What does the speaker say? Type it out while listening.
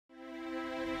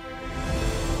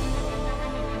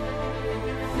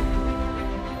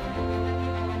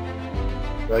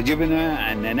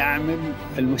واجبنا أن نعمل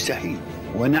المستحيل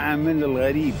ونعمل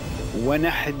الغريب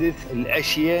ونحدث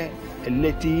الأشياء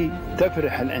التي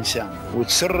تفرح الإنسان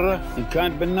وتسره إن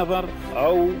كان بالنظر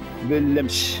أو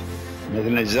باللمس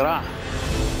مثل الزراعة.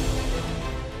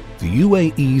 The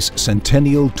UAE's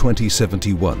Centennial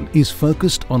 2071 is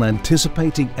focused on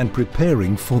anticipating and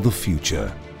preparing for the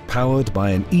future, powered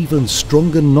by an even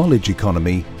stronger knowledge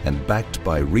economy and backed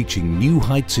by reaching new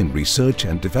heights in research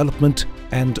and development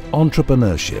and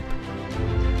entrepreneurship.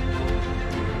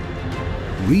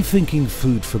 Rethinking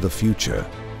food for the future,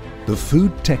 the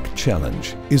FoodTech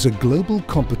Challenge is a global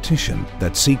competition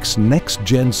that seeks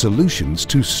next-gen solutions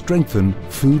to strengthen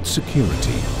food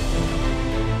security.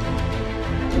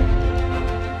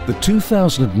 The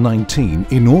 2019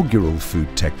 inaugural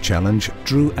FoodTech Challenge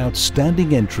drew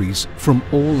outstanding entries from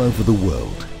all over the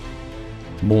world.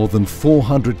 More than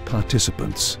 400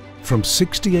 participants from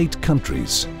 68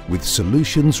 countries with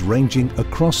solutions ranging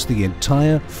across the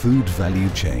entire food value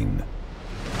chain.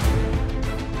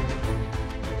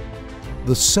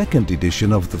 The second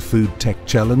edition of the FoodTech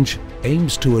Challenge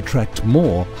aims to attract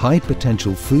more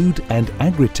high-potential food and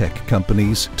agri-tech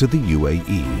companies to the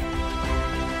UAE.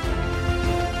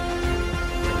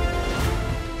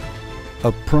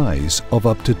 A prize of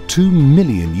up to $2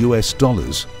 million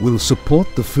will support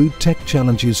the FoodTech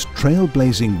Challenge's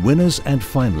trailblazing winners and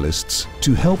finalists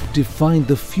to help define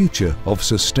the future of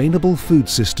sustainable food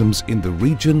systems in the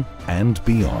region and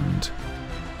beyond.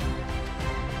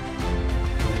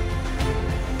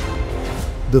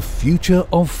 The future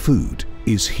of food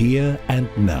is here and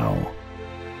now.